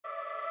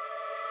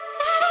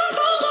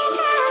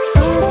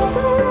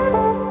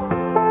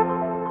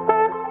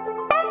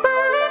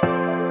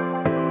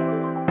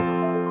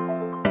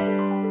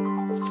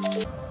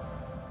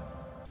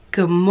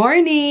Good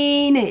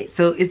morning.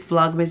 So it's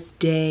Vlogmas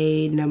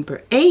day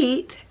number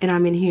 8 and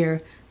I'm in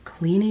here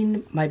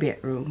cleaning my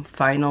bedroom.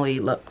 Finally,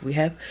 look, we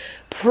have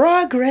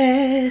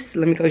progress.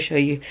 Let me go show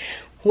you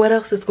what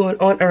else is going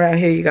on around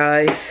here, you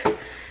guys.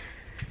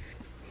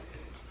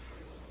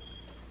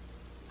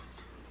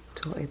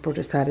 So April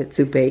decided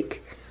to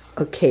bake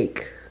a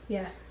cake.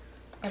 Yeah,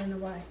 I don't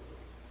know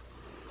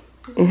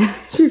why.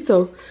 She's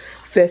so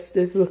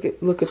festive. Look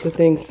at the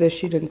things that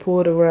she done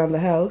pulled around the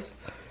house.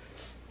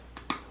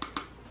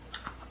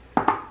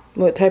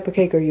 What type of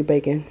cake are you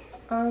baking?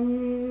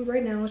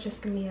 Right now it's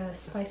just gonna be a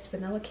spiced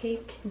vanilla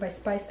cake. And by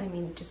spice I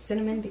mean just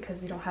cinnamon because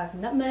we don't have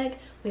nutmeg.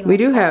 We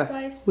do have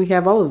spice. We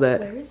have all of that.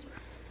 Where is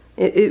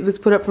it was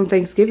put up from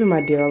Thanksgiving,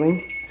 my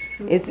darling.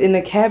 So it's in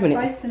the cabinet.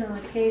 Spiced vanilla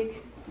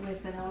cake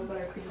with vanilla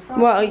buttercream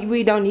frosting. Well,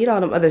 we don't need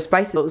all them other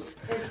spices.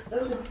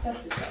 Those are the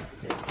best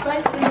spices. It's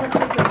spiced vanilla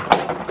cake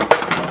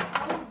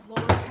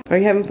with Are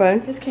you having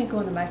fun? This can't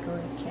go in the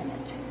microwave, can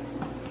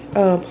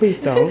it?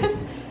 Please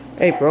don't.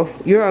 April,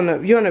 you're on a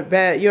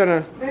very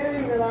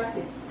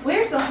relaxing.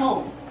 Where's the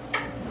home?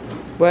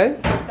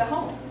 What? The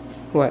home.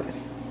 What?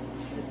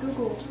 The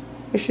Google.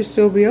 It should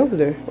still be over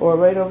there or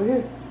right over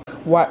here.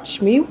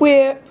 Watch me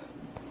whip.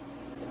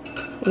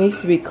 It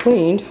needs to be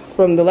cleaned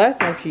from the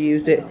last time she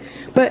used it.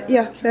 But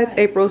yeah, that's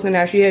April's and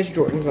now she has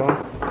Jordans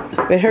on.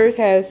 But hers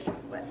has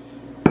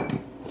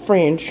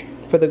fringe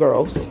for the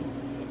girls.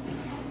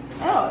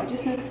 Oh, I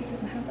just noticed this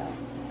doesn't have that.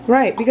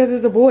 Right, because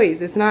it's the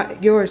boys. It's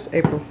not yours,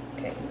 April.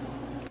 Okay.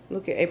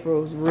 Look at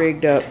April's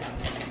rigged up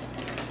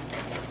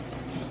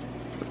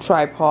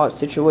tripod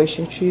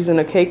situation. She's in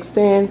a cake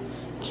stand,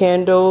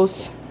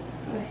 candles,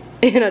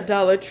 and a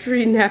Dollar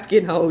Tree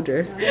napkin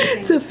holder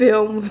to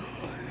film.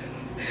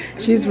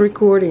 She's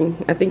recording.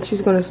 I think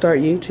she's gonna start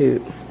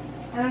YouTube.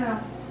 I don't know.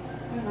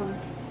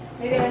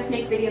 Maybe I just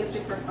make videos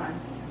just for fun.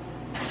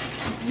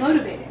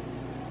 Motivated.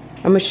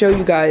 I'm gonna show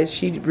you guys.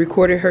 She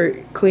recorded her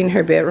cleaning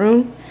her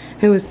bedroom.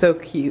 It was so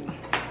cute.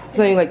 It's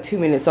only like 2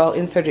 minutes. So I'll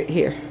insert it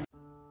here.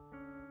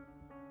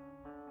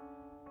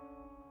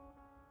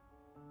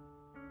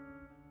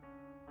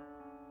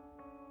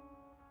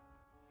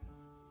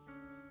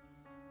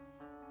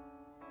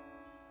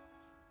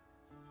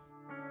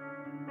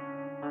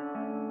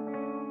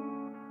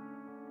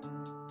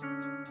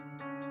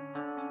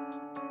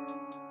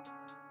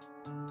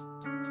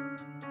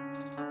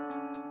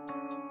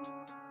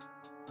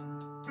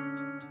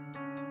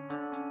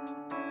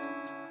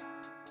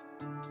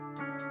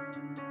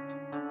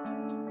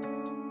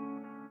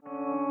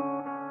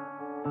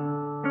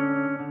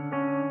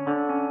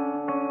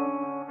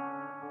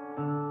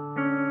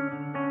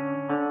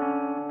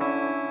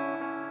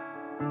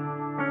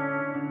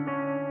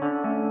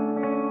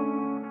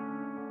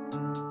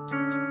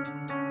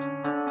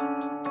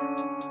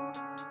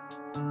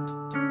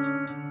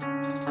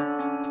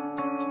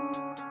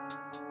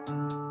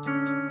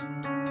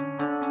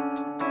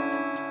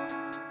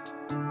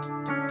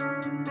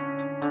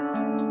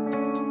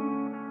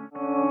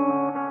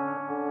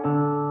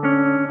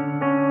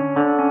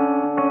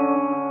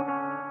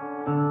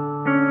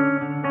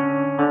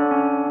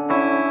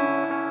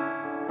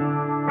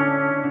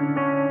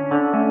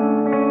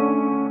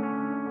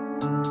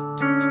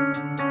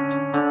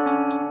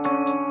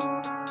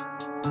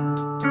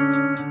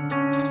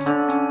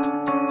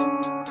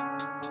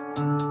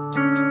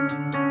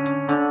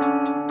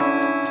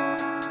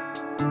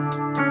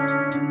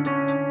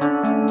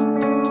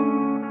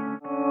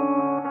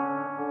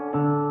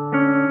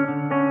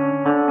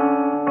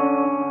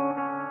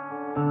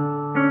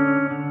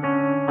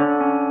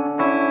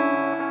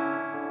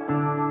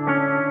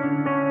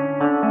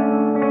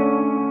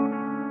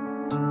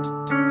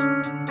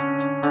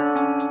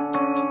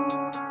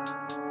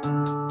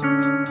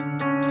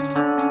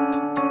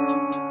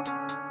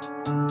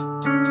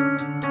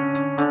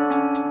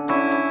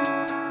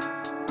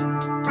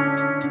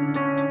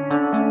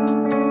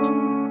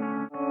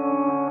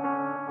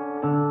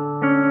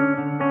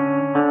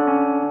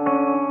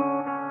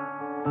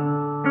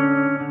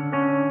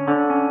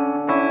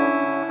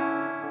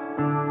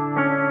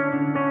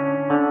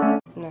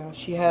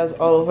 She has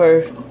all of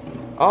her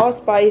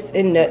allspice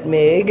and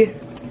nutmeg.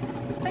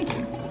 Thank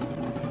you.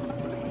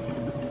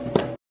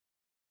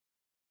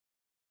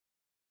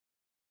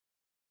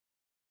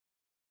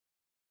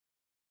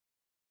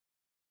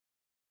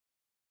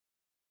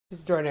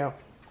 It's Darnell.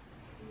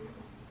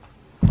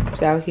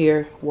 She's out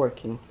here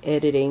working,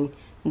 editing.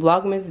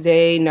 Vlogmas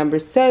day number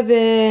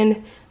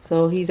 7.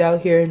 So he's out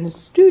here in the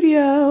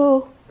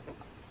studio.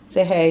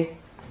 Say hey.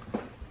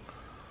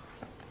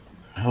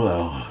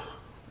 Hello.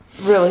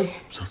 Really?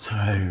 I'm so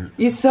tired.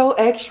 You're so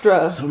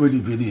extra. So many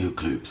video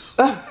clips.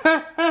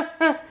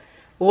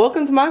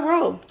 Welcome to my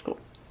world.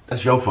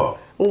 That's your fault.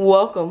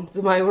 Welcome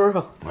to my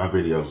world. My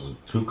videos are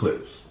 2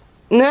 clips.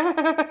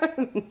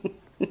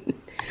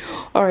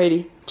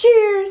 Alrighty.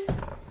 Cheers.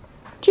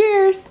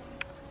 Cheers.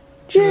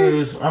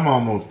 Cheers. I'm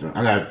almost done.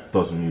 I gotta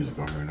throw some music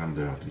on here and I'm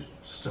done with this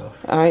stuff.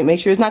 Alright, make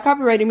sure it's not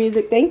copyrighted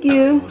music. Thank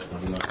you.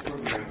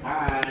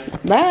 Bye.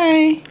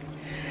 Bye.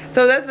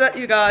 So that's that,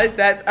 you guys.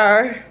 That's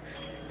our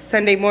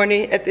Sunday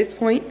morning at this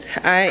point.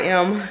 I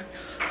am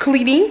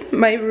cleaning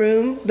my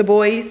room. The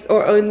boys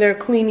are in there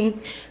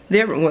cleaning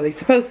their room. Well, they're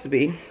supposed to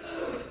be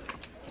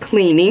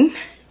cleaning.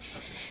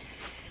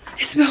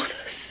 It smells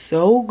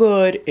so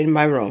good in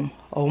my room.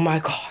 Oh my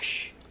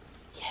gosh.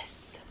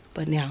 Yes.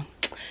 But now,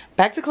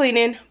 back to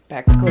cleaning.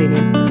 Back to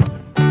cleaning.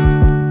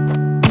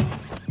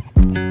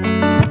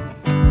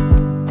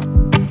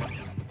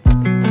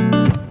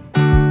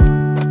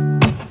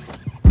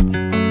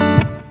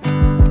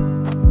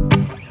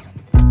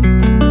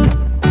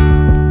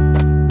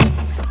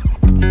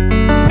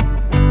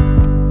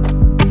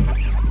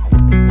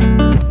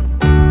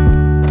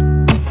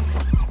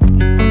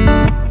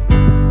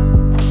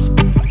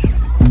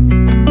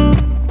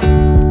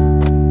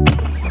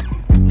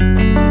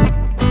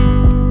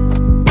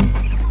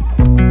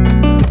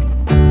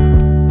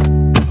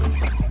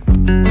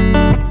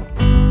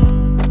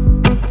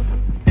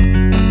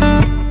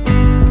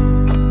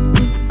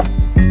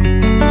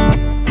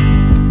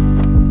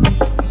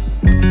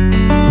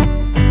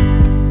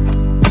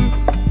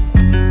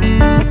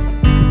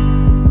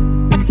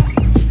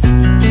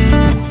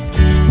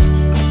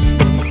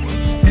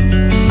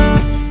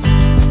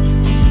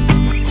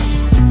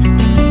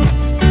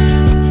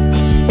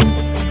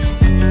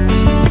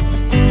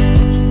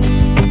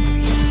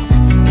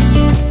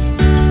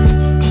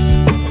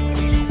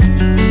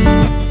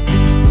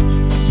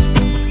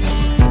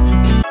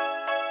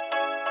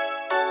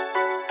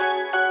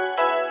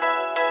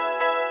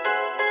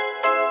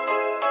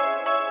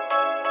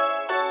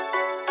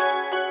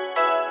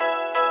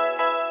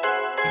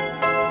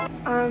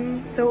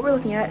 So what we're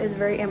looking at is a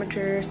very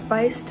amateur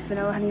spiced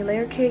vanilla honey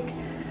layer cake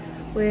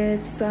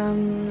with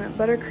some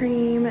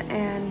buttercream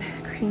and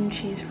cream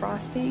cheese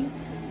frosting.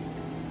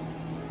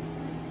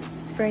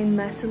 It's very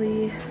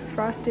messily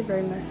frosted,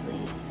 very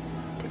messily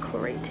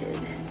decorated.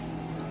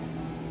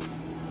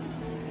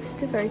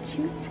 Still very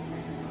cute,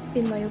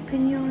 in my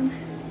opinion.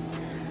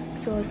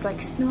 So it's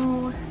like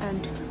snow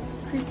and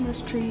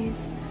Christmas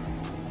trees.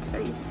 It's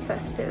very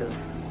festive.